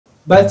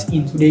But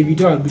in today's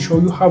video, I'll be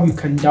showing you how you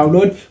can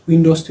download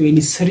Windows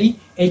 23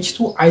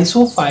 H2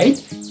 ISO file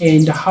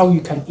and how you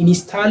can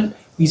install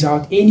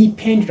without any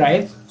pen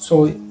drive.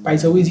 So by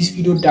the way, this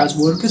video does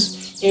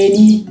works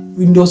any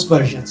Windows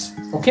versions.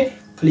 Okay,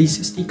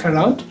 please stick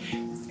around.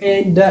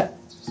 And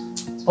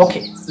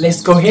okay,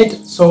 let's go ahead.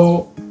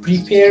 So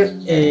prepare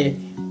 8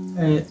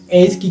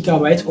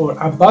 GB or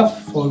above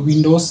for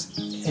Windows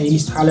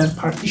installer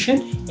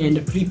partition,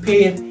 and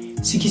prepare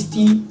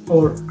 60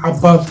 or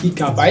above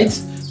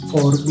gigabytes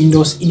for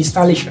Windows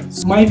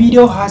installations. My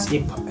video has a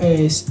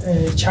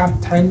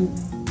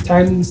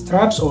time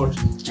straps or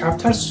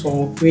chapters,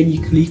 so when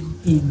you click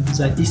in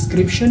the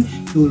description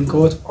you will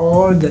got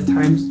all the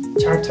time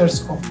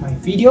chapters of my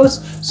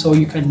videos, so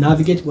you can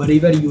navigate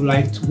wherever you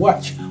like to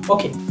watch.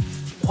 Okay,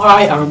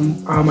 why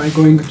am I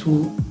going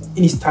to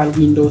install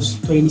Windows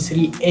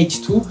 23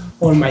 H2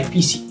 on my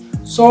PC?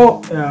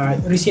 So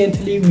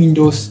recently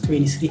Windows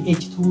 23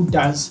 H2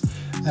 does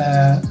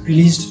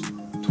released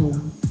to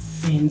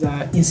in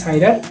the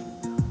insider,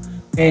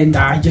 and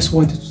I just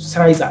wanted to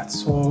try that.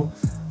 So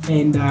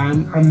and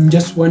I'm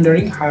just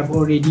wondering, I've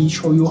already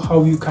shown you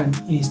how you can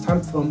install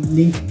from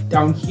link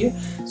down here,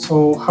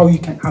 so how you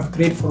can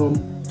upgrade from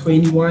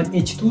 21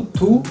 H2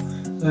 to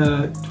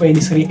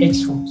 23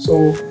 H2.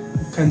 So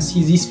you can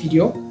see this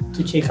video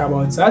to check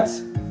about that,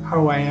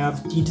 how I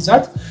have did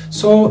that.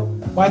 So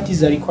what is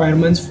the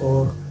requirements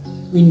for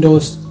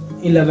Windows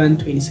 11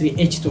 23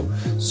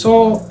 H2?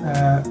 So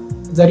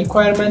the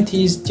requirement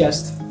is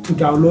just to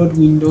download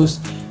Windows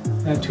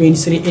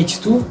 23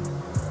 H2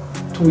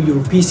 to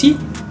your PC,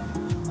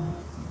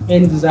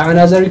 and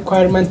another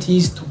requirement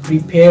is to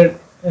prepare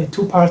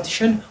two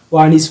partition.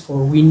 One is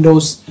for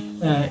Windows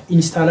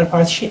installer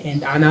partition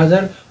and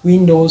another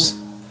Windows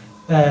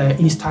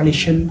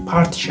installation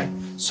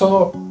partition.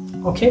 So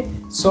okay,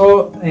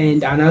 so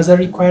and another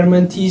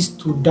requirement is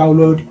to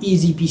download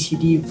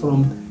EasyBCD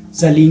from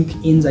the link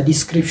in the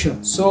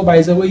description. So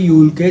by the way, you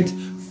will get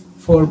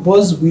for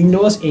both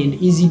Windows and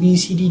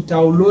EasyBCD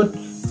download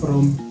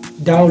from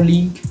down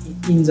link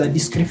in the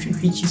description,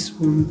 which is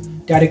will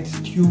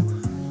direct you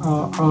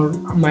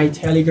on my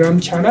Telegram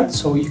channel,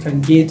 so you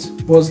can get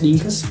both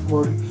links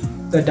for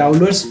the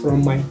downloads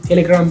from my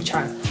Telegram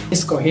channel.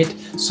 Let's go ahead.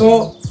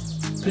 So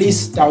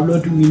please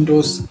download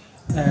Windows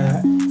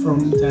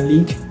from the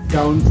link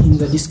down in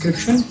the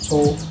description.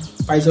 So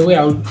by the way,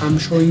 I'm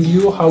showing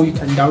you how you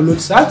can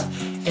download that.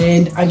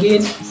 And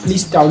again,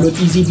 please download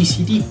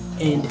EasyBCD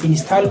and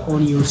install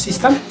on your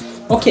system.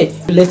 Okay,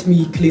 let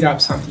me clear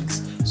up some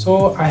things.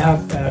 So I have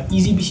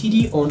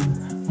EasyBCD on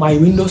my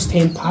Windows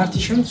 10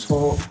 partition.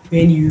 So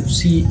when you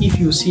see, if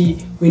you see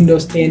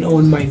Windows 10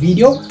 on my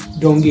video,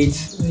 don't get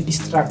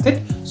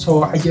distracted.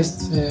 So I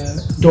just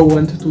don't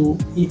want to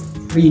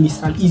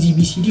reinstall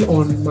EasyBCD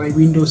on my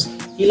Windows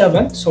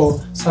 11. So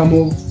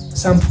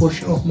some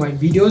portion of my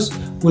videos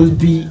will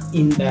be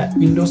in the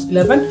Windows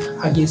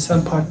 11. Again,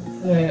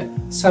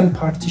 some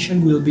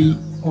partition will be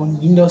on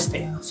Windows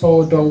 10.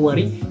 So don't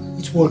worry,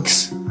 it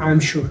works, I'm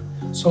sure.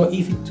 So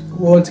if it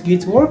won't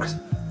get worked,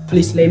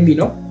 please let me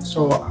know,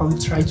 so I'll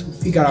try to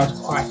figure out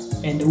why,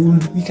 and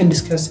we can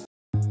discuss.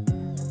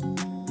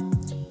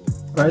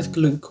 Right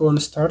click on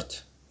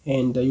start,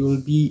 and you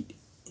will be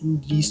in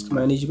disk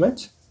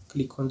management.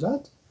 Click on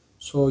that,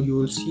 so you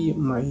will see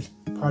my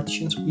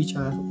partitions which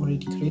I have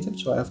already created.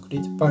 So I have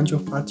created a bunch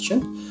of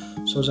partitions,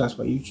 so that's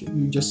why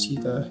you just see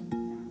the.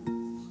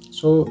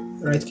 So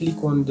right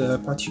click on the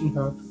partition you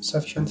have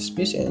sufficient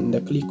space, and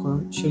click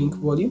on shrink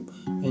volume,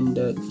 and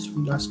this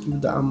will ask you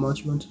the amount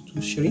you want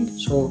to shrink.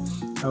 So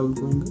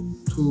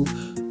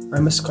I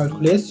must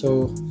calculate,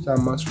 so the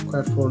amount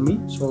required for me.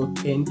 So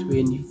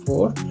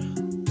 1024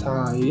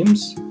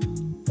 times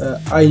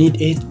I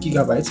need 8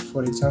 GB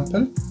for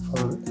example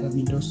for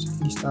Windows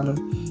installer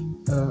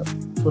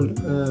full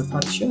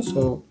partition.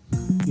 So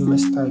you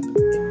must type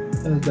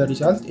the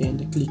result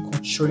and click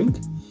on shrink.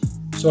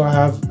 So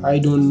I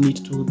don't need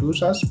to do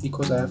that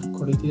because I have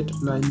created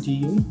 9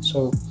 GB,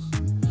 so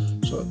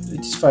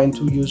it's fine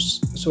to use.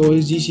 So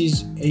this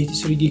is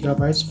 83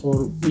 GB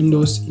for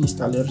Windows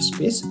installer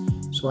space.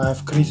 So I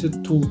have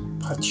created 2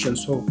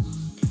 partitions. So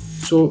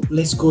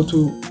let's go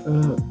to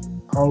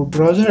our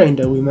browser, and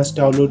we must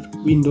download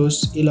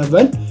Windows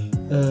 11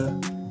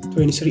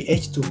 23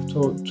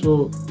 H2.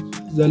 So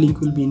the link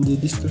will be in the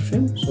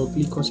description. So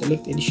click on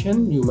select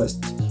edition. You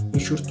must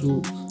make sure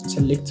to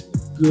select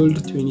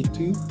build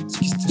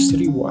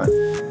 2263.1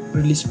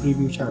 release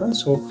preview channel.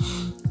 So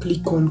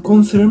click on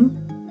confirm,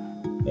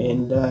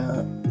 and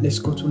let's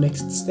go to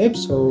next step.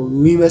 So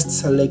we must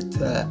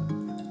select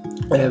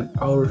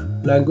our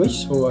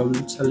language. So I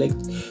will select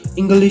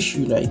English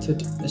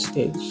United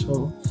States.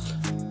 So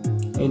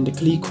and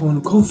click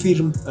on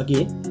confirm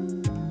again,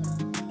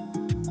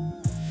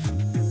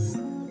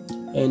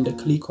 and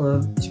click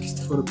on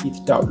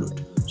 64-bit download.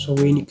 So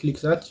when you click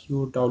that,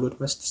 your download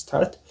must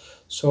start.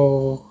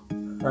 So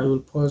I will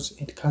pause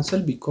and cancel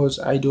because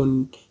I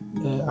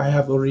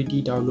have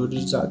already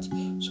downloaded that.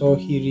 So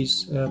here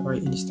is my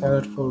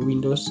installer for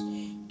Windows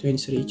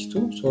 23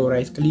 H2. So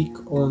right click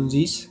on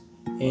this,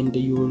 and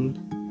you will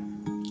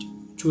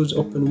choose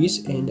open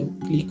with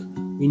and click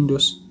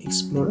Windows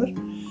Explorer,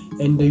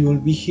 and you will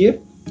be here.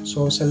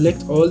 So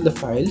select all the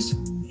files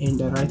and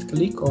right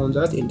click on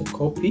that and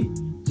copy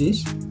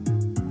this,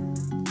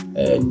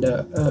 and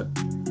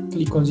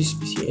click on this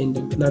PC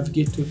and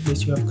navigate to a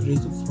place you have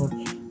created for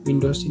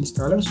Windows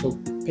installer. So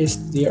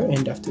paste there,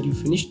 and after you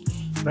finished,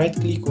 right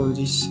click on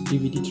this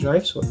DVD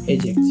drive, so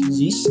eject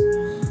this,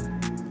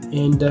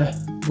 and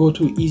go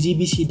to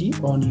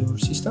EasyBCD on your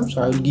system.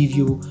 So I will give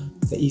you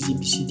the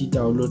EasyBCD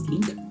download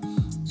link.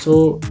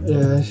 So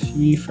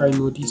UEFI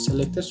mode is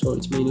selected, so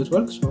it may not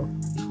work, so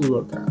it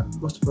will work,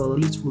 most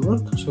probably it will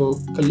work. So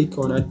click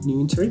on add new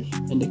entry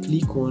and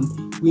click on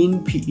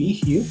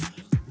WinPE here,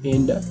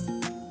 and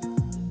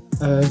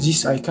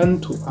this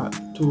icon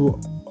to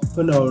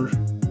open our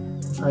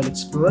file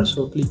explorer.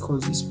 So click on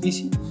this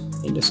PC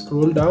and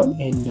scroll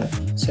down and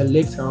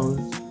select our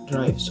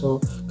drive. So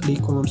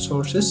click on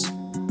sources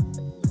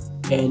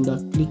and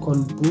click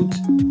on boot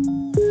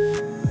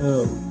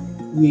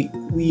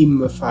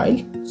WIM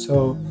file.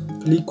 So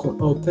click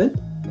on open,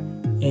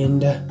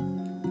 and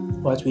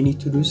what we need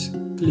to do is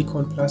click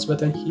on plus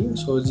button here.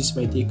 So this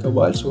might take a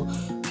while, so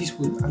this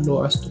will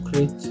allow us to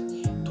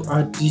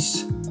add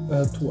this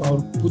to our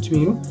boot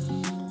menu.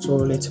 So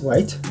let's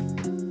wait.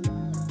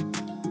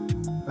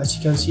 As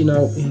you can see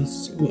now,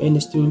 is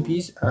NSTMP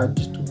is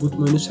added to boot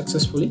menu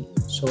successfully.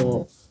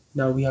 So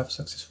now we have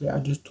successfully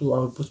added to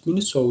our boot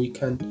menu, so we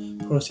can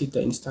proceed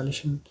the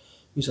installation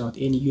without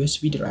any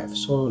USB drive.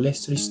 So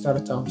let's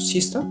restart our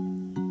system.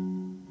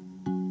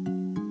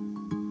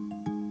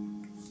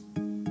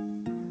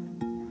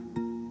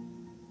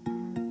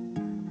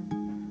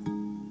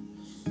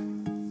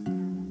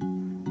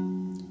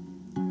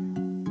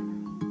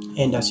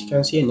 And as you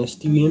can see,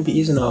 NSTMP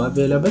is now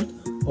available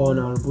on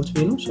our boot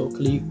menu. So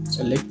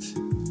select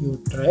your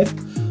drive.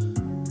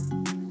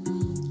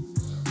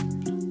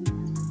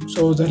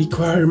 So the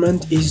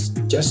requirement is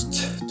just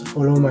to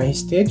follow my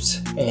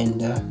steps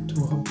and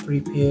to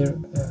prepare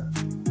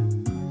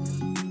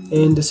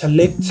and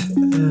select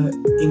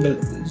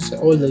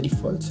all the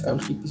defaults. I will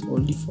keep it all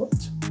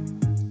default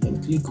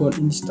and click on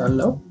install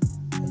now,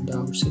 and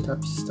our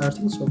setup is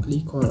starting. So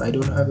click on I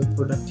don't have a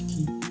product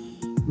key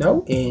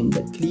now, and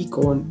click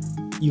on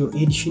your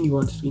edition you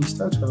want to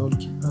install. So I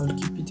will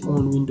keep it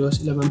on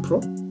Windows 11 Pro,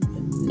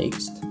 and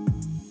next,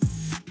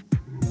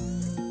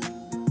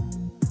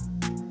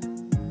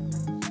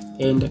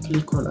 and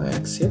click on I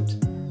accept,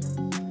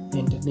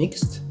 and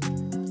next,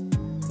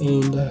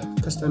 and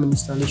custom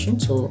installation.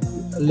 So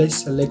let's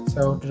select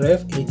our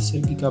drive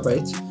 83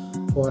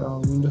 GB for our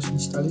Windows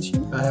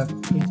installation. I have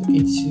created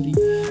 83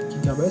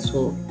 GB,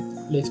 so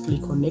let's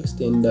click on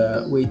next and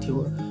wait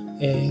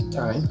a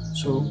time.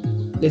 So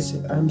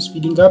I'm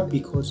speeding up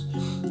because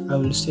I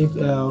will save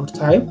our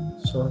time.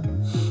 So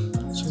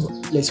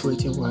let's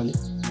wait a while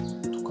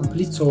to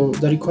complete. So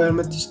the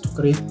requirement is to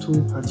create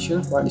two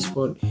partitions. One is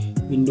for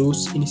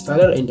Windows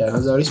installer and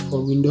another is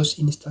for Windows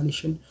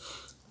installation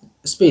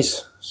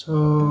space.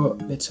 So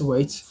let's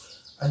wait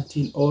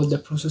until all the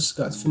process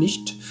got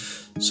finished.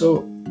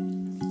 So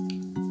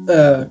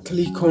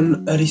click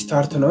on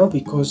restart now,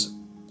 because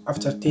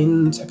after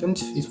 10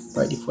 seconds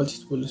by default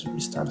it will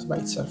restart by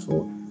itself.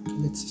 So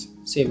let's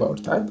save our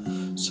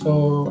time.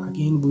 So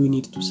again we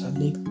need to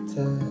select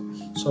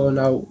so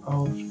now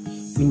our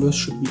Windows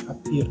should be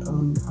appear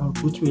on our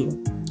boot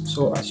menu.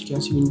 So as you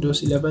can see,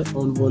 Windows 11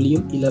 on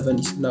volume 11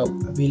 is now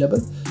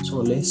available. So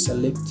let's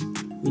select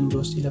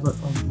Windows 11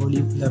 on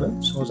volume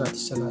 11. So that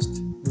is the last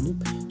volume.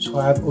 So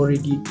I have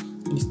already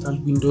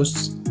installed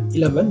Windows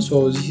 11.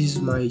 So this is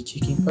my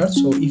checking part.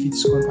 So if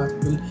it's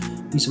compatible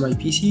with my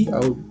PC,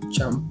 I'll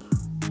jump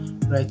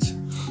right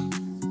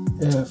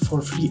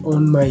for free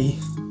on my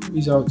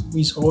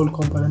with all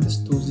components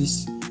to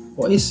this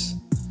OS.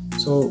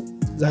 So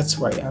that's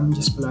why I'm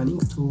just planning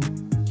to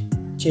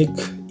check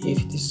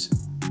if it is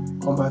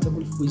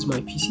compatible with my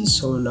PC.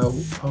 So now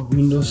our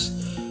Windows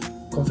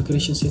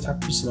configuration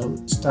setup is now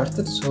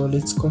started. So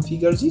let's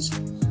configure this.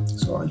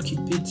 So I'll keep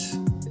it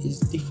as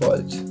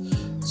default.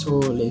 So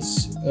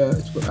let's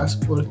it will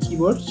ask for a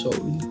keyboard, so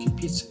we'll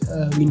keep it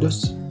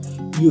Windows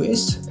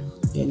US,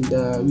 and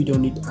we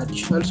don't need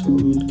additional, so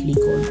we will click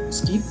on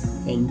skip,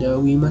 and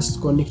we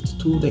must connect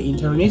to the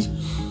internet.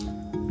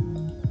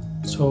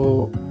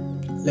 So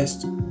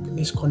let's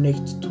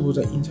connect to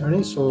the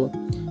internet. So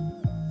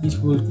it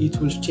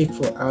will check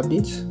for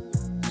updates.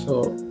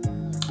 So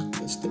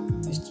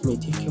it may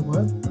take a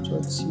while, so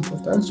it's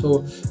important.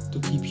 So to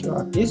keep your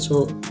update,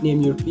 so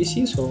name your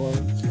PC. So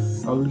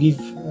I'll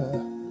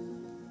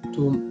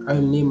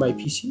name my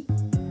PC.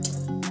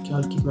 Okay,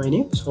 I'll give my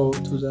name so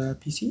to the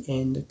PC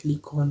and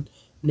click on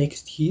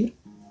next here,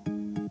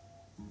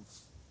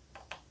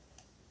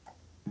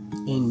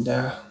 and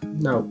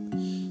now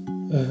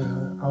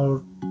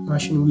our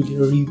machine will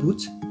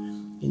reboot,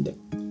 and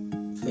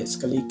let's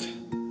click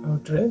our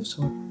drive.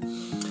 So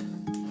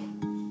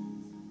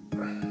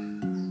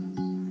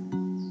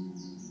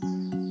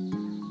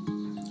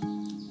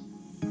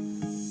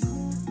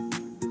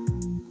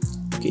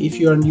okay, if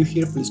you are new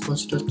here, please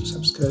consider to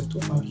subscribe to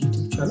our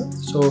YouTube channel.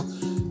 So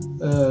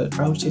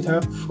I will set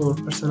up for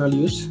personal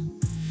use.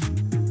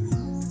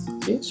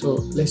 Okay, so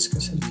let's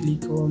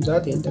click on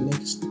that, and the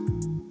next,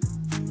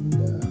 and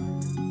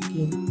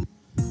again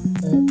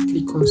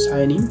click on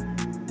sign in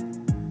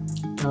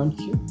down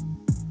here,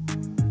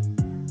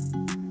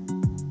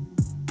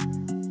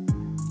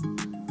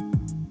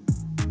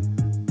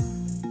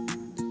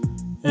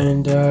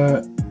 and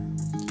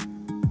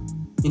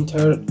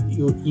enter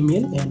your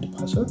email and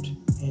password,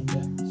 and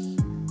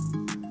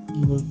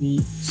you will be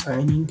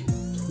signing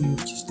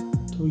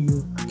to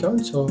your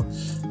account. So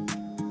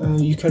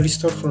you can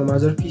restore from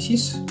other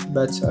PCs,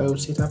 but I will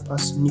set up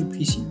as new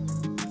PC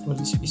for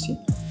this PC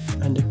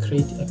and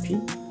create a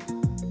PIN,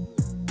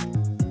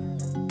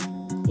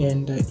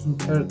 and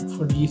enter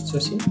for the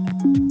session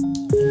and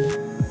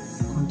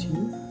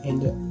continue,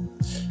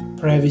 and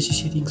privacy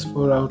settings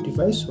for our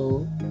device.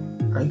 So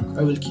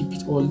I will keep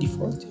it all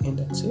default and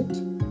accept,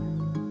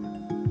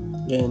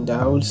 and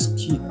I will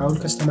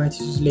customize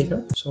this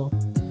later. So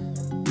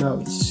now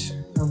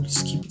I will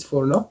skip it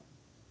for now,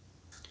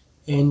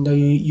 and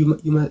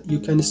you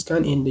can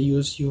scan and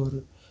use your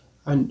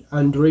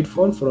Android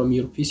phone from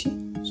your PC.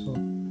 So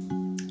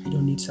I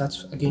don't need that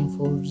again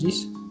for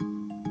this,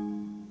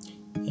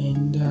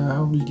 and I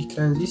will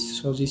decline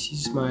this. So this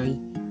is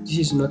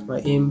not my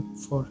aim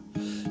for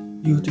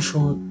you to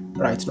show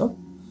right now.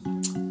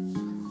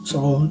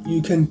 So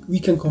we can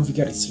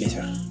configure it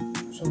later.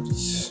 So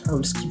this I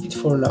will skip it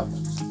for now.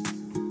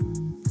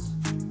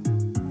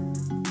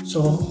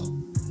 So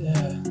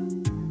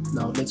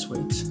now let's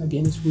wait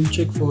again. We'll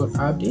check for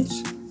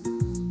updates.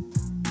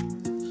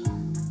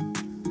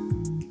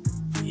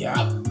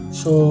 Yeah,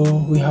 so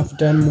we have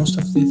done most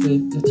of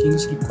the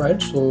things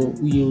required. So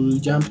we will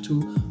jump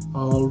to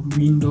our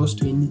Windows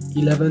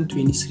 11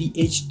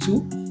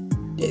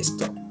 23H2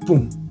 desktop.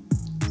 Boom,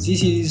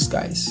 this is,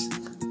 guys,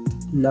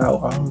 now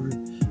our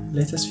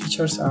latest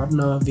features are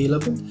now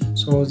available.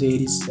 So there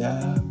is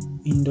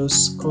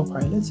Windows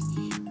Copilot,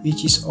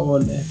 which is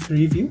on a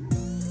preview,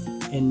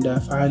 and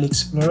File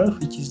Explorer,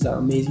 which is the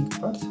amazing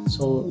part.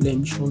 So let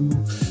me show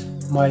you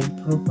my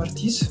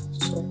properties.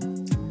 So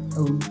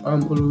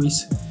I'm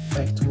always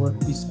like to work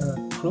with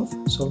proof.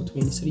 So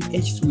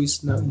 23H2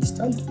 is now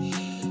installed.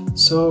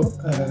 So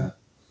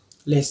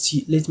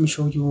let me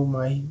show you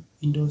my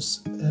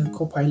Windows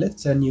Copilot,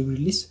 the new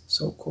release.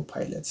 So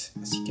Copilot,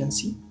 as you can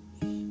see,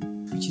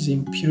 which is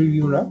in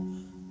preview now,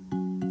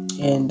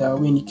 and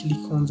when you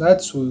click on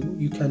that, so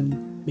you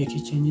can make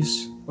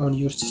changes on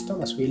your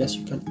system, as well as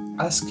you can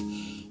ask.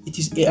 It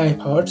is AI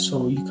powered,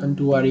 so you can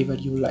do whatever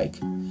you like.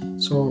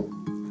 So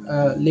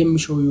let me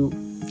show you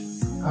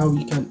how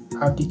you can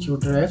update your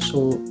drive.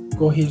 So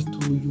go here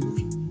to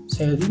your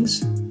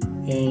settings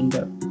and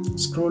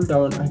scroll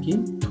down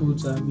again to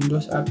the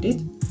Windows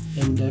Update,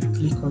 and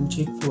click on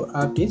check for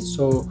updates.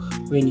 So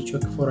when you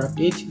check for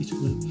update, it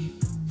will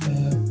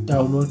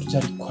download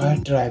the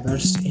required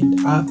drivers and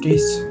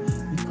updates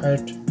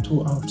required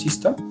to our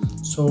system.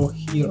 So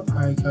here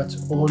I got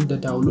all the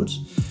downloads.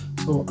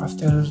 So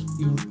after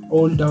your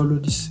all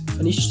download is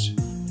finished,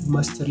 you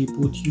must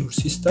reboot your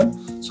system,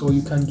 so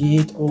you can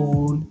get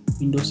all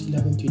Windows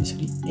 11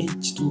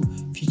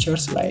 23H2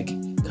 features like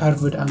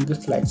curved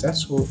angles like that.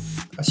 So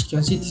as you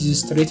can see, this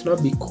is straight now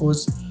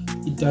because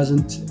it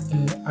doesn't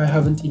I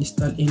haven't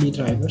installed any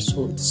drivers,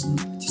 so it's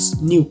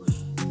new.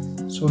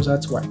 So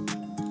that's why.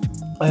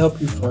 I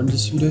hope you found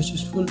this video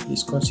useful.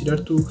 Please consider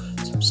to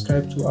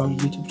subscribe to our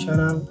YouTube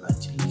channel.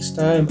 Until next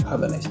time,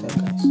 have a nice time,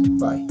 guys.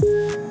 Bye.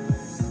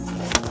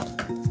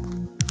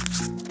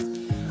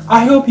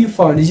 I hope you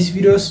found this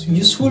video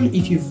useful.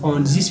 If you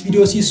found this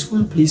video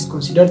useful, please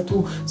consider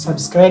to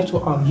subscribe to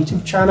our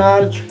YouTube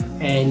channel.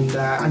 And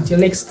until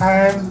next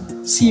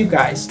time, see you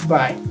guys.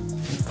 Bye.